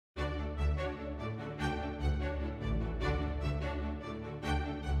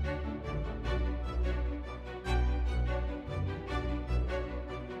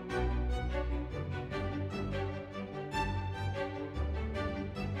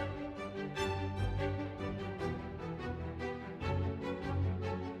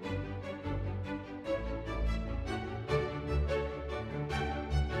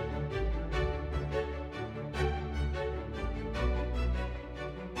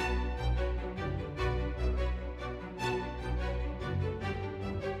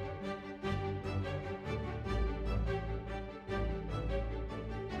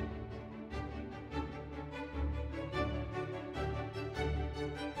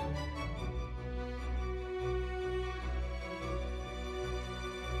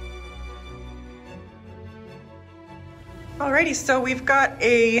Alrighty, so we've got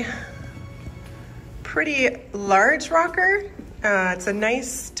a pretty large rocker. It's a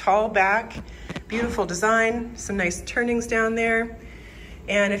nice tall back, beautiful design, some nice turnings down there.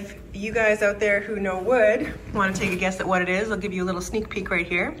 And if you guys out there who know wood want to take a guess at what it is, I'll give you a little sneak peek right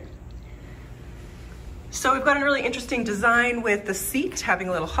here. So we've got a really interesting design with the seat having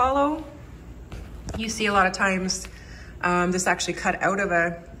a little hollow. You see a lot of times this actually cut out of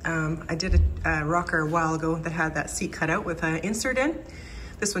I did a rocker a while ago that had that seat cut out with an insert in.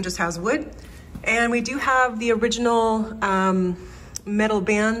 This one just has wood. And we do have the original metal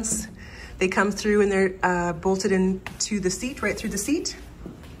bands. They come through and they're bolted into the seat, right through the seat.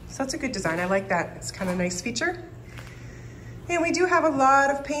 So that's a good design, I like that. It's kind of a nice feature. And we do have a lot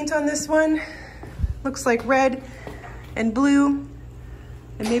of paint on this one. Looks like red and blue,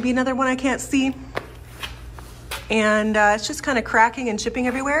 and maybe another one I can't see. And it's just kind of cracking and chipping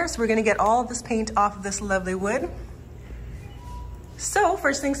everywhere. So we're gonna get all of this paint off of this lovely wood. So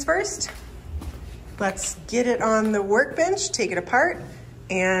first things first, let's get it on the workbench, take it apart,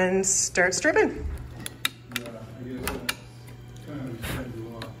 and start stripping.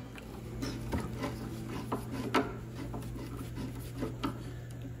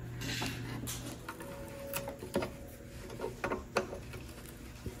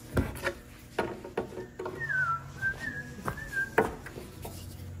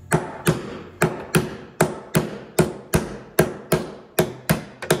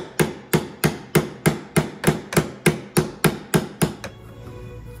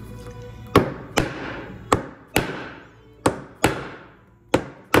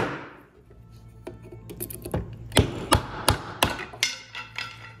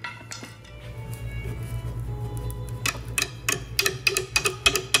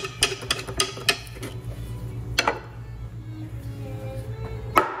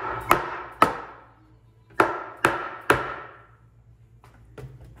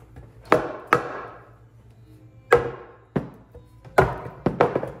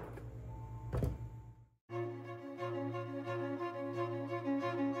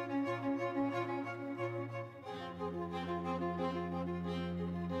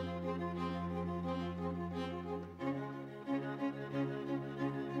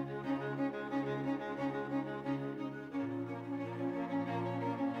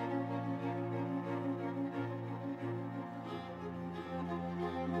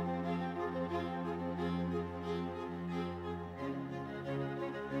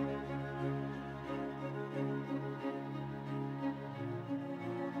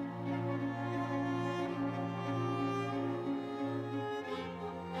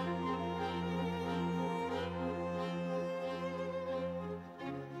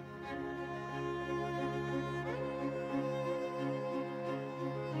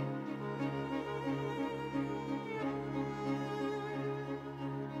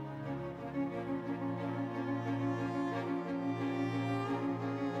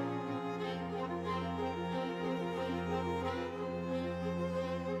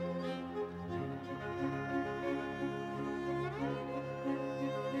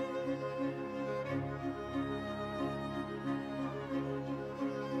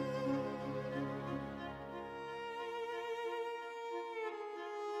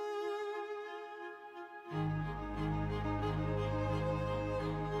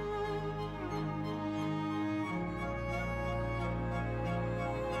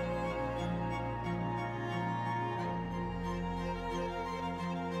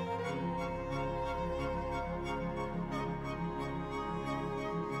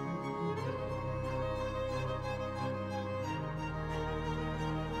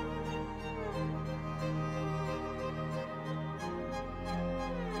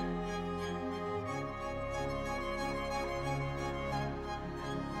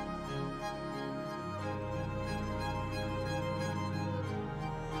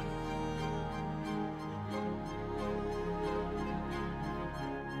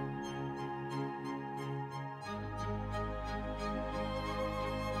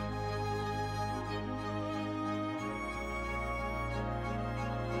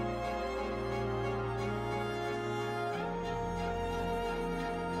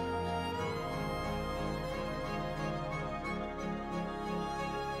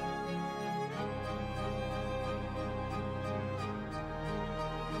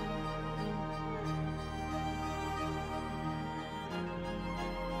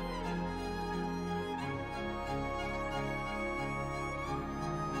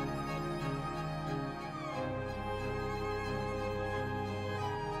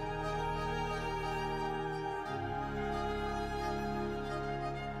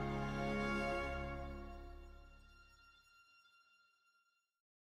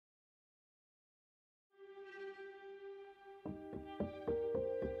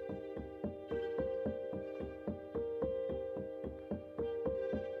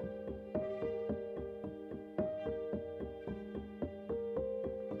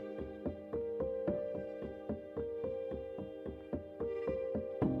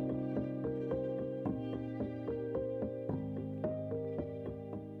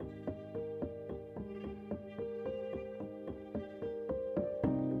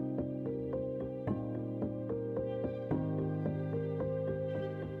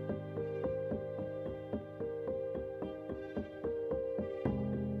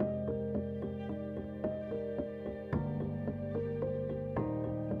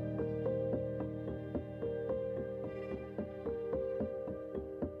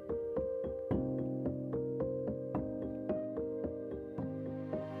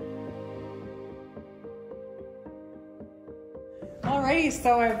 Alrighty,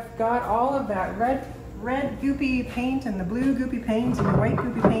 so I've got all of that red goopy paint and the blue goopy paint and the white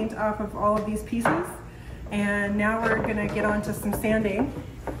goopy paint off of all of these pieces. And now we're gonna get on to some sanding.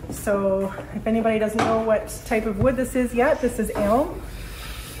 So if anybody doesn't know what type of wood this is yet, this is elm.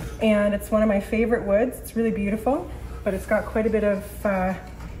 And it's one of my favorite woods. It's really beautiful, but it's got quite a bit of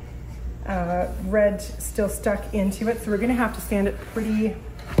red still stuck into it. So we're gonna have to sand it pretty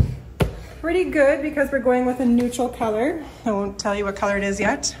good because we're going with a neutral color. I won't tell you what color it is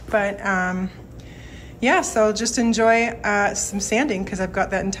yet, but yeah, so just enjoy some sanding because I've got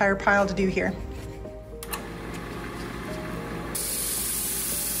that entire pile to do here.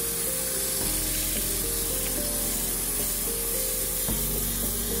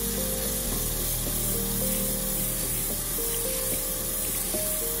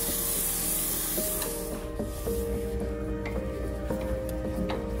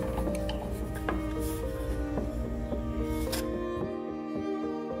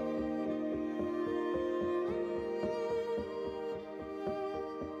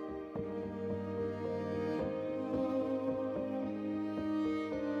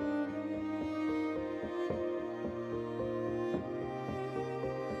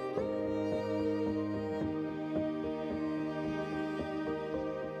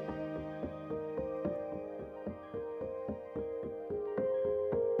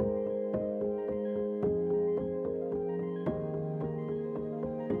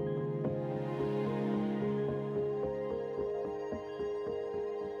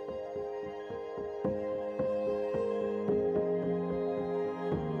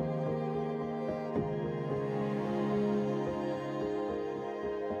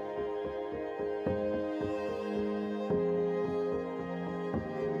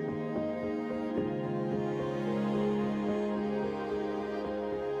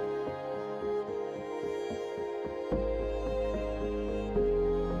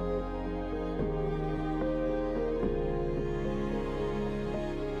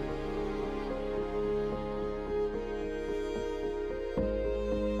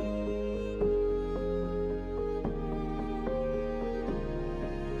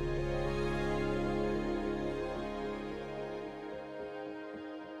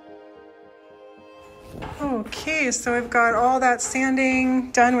 Okay, so I've got all that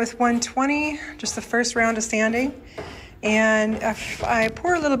sanding done with 120, just the first round of sanding. And if I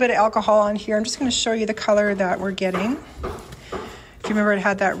pour a little bit of alcohol on here, I'm just going to show you the color that we're getting. If you remember, it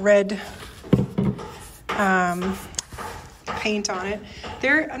had that red paint on it.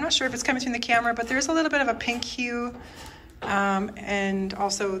 I'm not sure if it's coming through the camera, but there's a little bit of a pink hue and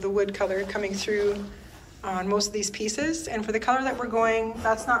also the wood color coming through on most of these pieces. And for the color that we're going,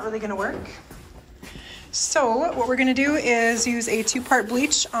 that's not really going to work. So what we're going to do is use a 2-part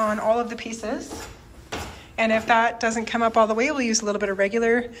bleach on all of the pieces. And if that doesn't come up all the way, we'll use a little bit of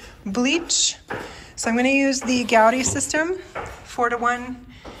regular bleach. So I'm going to use the Goudy system 4-to-1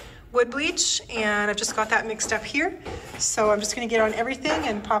 wood bleach, and I've just got that mixed up here. So I'm just going to get on everything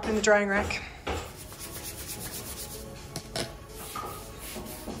and pop it in the drying rack.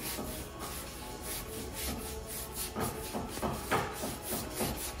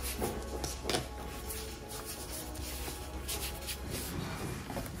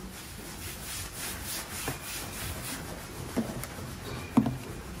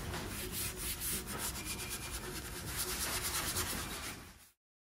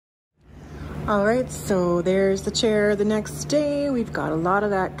 All right, so there's the chair the next day. We've got a lot of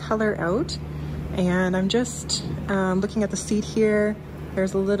that color out, and I'm just looking at the seat here.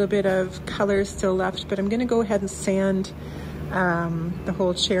 There's a little bit of color still left, but I'm gonna go ahead and sand the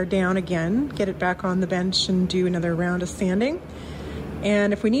whole chair down again, get it back on the bench and do another round of sanding.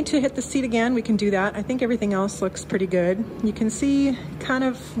 And if we need to hit the seat again, we can do that. I think everything else looks pretty good. You can see kind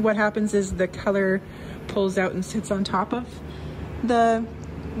of what happens is the color pulls out and sits on top of the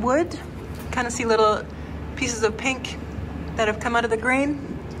wood. Kind of see little pieces of pink that have come out of the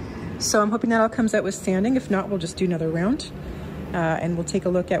grain. So I'm hoping that all comes out with sanding. If not, we'll just do another round. And we'll take a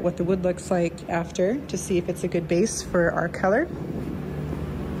look at what the wood looks like after to see if it's a good base for our color.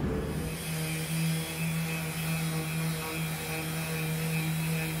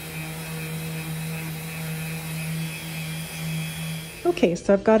 Okay,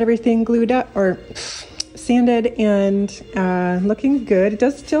 so I've got everything glued up, or sanded and looking good. It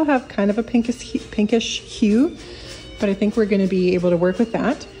does still have kind of a pinkish hue, but I think we're going to be able to work with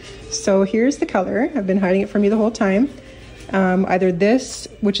that. So here's the color. I've been hiding it from you the whole time. Either this,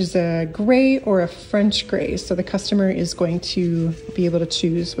 which is a gray, or a French gray. So the customer is going to be able to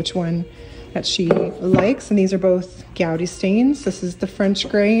choose which one that she likes. And these are both Goudy stains. This is the French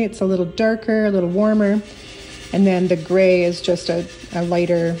gray. It's a little darker, a little warmer. And then the gray is just a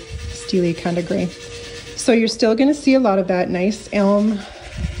lighter, steely kind of gray. So you're still gonna see a lot of that nice elm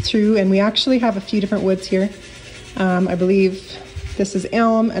through, and we actually have a few different woods here. I believe this is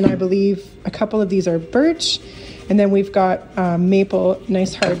elm, and I believe a couple of these are birch, and then we've got maple,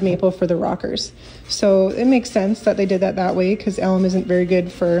 nice hard maple for the rockers. So it makes sense that they did that way, because elm isn't very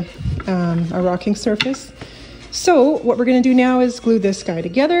good for a rocking surface. So what we're gonna do now is glue this guy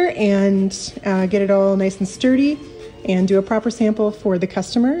together and get it all nice and sturdy and do a proper sample for the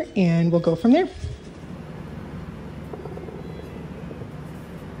customer, and we'll go from there.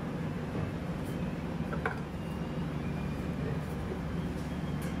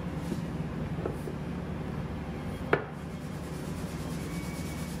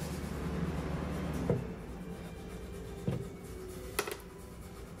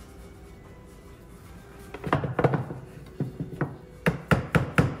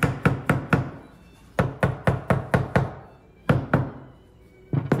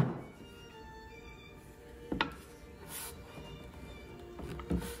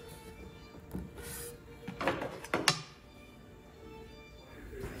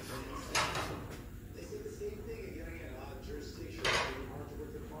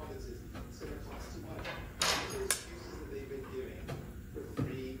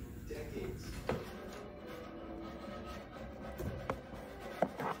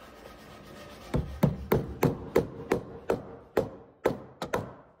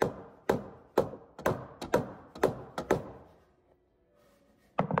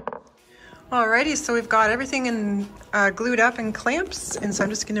 Alrighty, so we've got everything glued up in clamps, and so I'm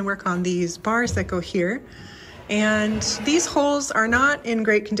just going to work on these bars that go here. And these holes are not in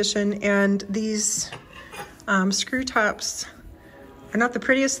great condition, and these screw tops are not the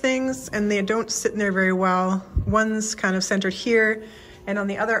prettiest things, and they don't sit in there very well. One's kind of centered here, and on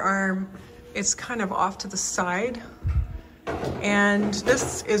the other arm, it's kind of off to the side. And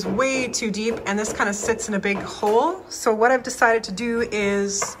this is way too deep, and this kind of sits in a big hole. So what I've decided to do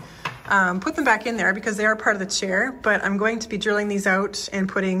is put them back in there because they are part of the chair, but I'm going to be drilling these out and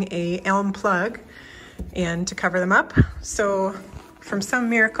putting a elm plug in to cover them up. So from some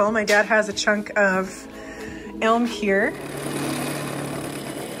miracle, my dad has a chunk of elm here.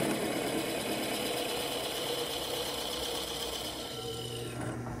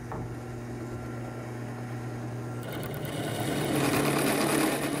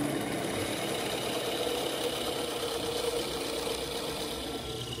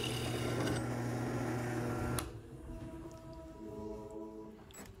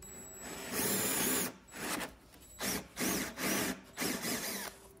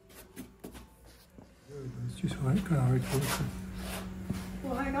 Just kind of hard to work with.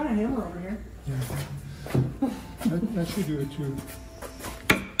 Well, I got a hammer over here. Yeah, that should do it too.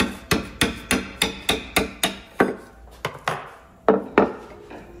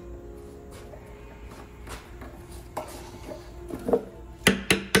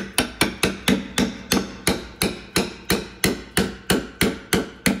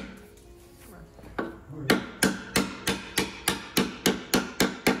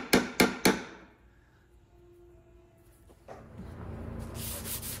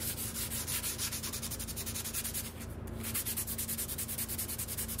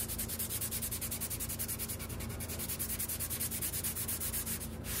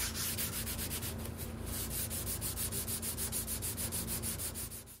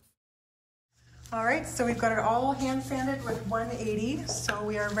 All right, so we've got it all hand sanded with 180. So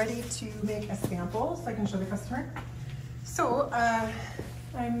we are ready to make a sample so I can show the customer. So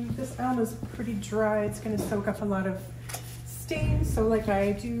this elm is pretty dry. It's gonna soak up a lot of stain. So like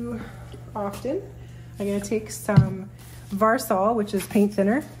I do often, I'm gonna take some Varsol, which is paint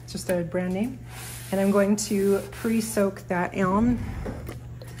thinner, it's just a brand name. And I'm going to pre-soak that elm.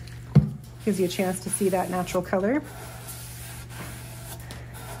 Gives you a chance to see that natural color.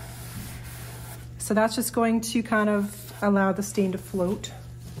 So that's just going to kind of allow the stain to float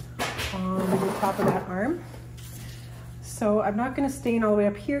on the top of that arm. So I'm not going to stain all the way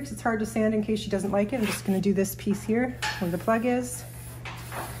up here because it's hard to sand in case she doesn't like it. I'm just going to do this piece here where the plug is.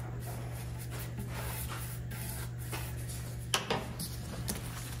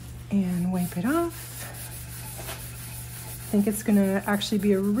 And wipe it off. I think it's going to actually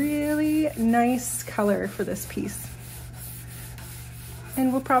be a really nice color for this piece.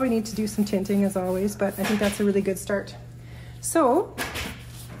 And we'll probably need to do some tinting as always, but I think that's a really good start. So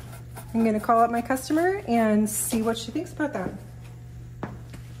I'm gonna call up my customer and see what she thinks about that.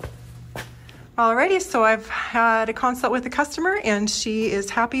 Alrighty, so I've had a consult with the customer and she is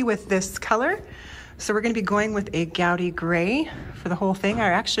happy with this color. So we're gonna be going with a gouty gray for the whole thing. I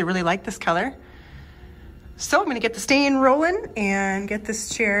actually really like this color. So I'm gonna get the stain rolling and get this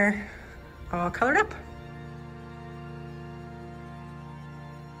chair all colored up.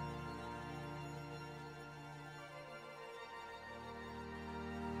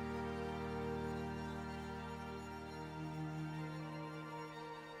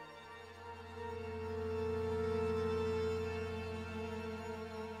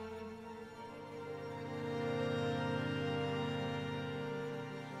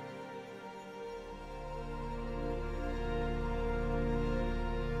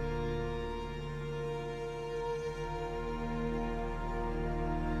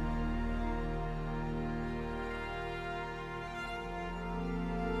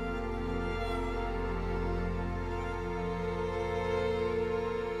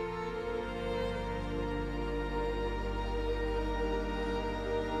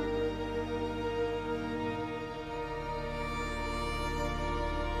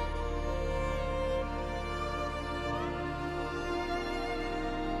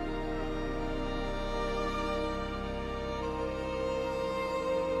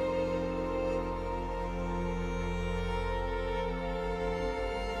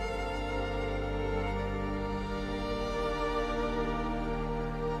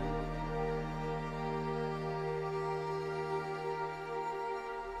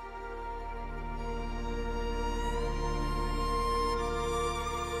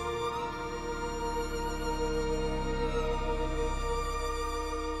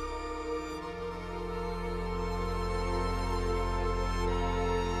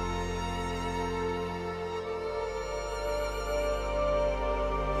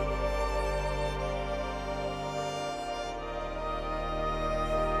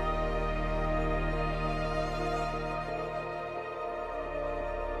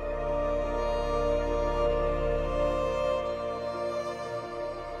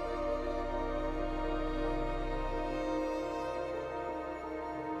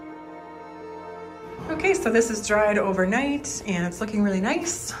 Okay, so this is dried overnight and it's looking really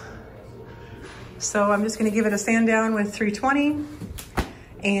nice. So I'm just gonna give it a sand down with 320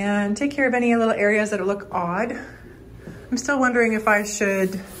 and take care of any little areas that look odd. I'm still wondering if I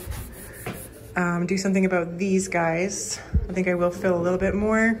should do something about these guys. I think I will fill a little bit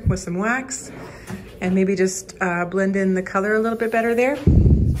more with some wax and maybe just blend in the color a little bit better there.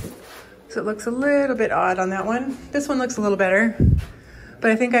 So it looks a little bit odd on that one. This one looks a little better. But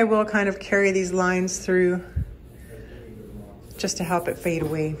I think I will kind of carry these lines through just to help it fade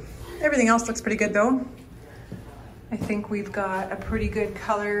away. Everything else looks pretty good though. I think we've got a pretty good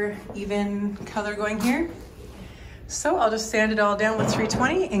color, even color going here. So I'll just sand it all down with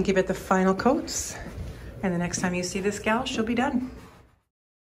 320 and give it the final coats. And the next time you see this gal, she'll be done.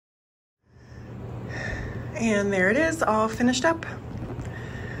 And there it is, all finished up.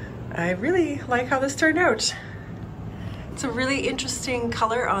 I really like how this turned out. It's a really interesting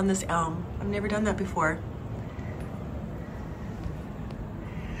color on this elm. I've never done that before.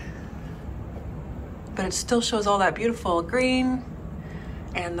 But it still shows all that beautiful green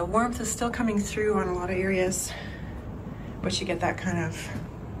and the warmth is still coming through on a lot of areas. But you get that kind of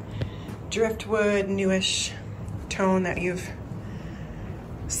driftwood, newish tone that you've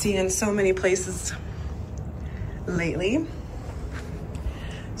seen in so many places lately.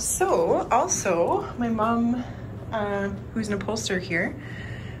 So also my mom, who's an upholsterer here,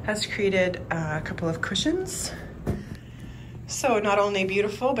 has created a couple of cushions. So not only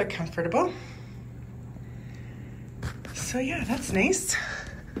beautiful, but comfortable. So yeah, that's nice.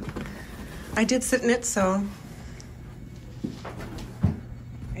 I did sit in it, so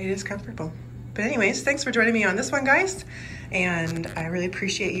it is comfortable. But anyways, thanks for joining me on this one, guys. And I really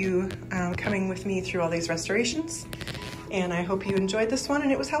appreciate you coming with me through all these restorations. And I hope you enjoyed this one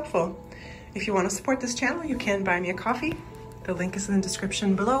and it was helpful. If you want to support this channel, you can buy me a coffee. The link is in the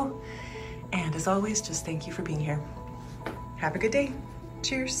description below. And as always, just thank you for being here. Have a good day.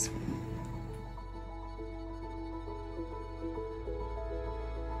 Cheers.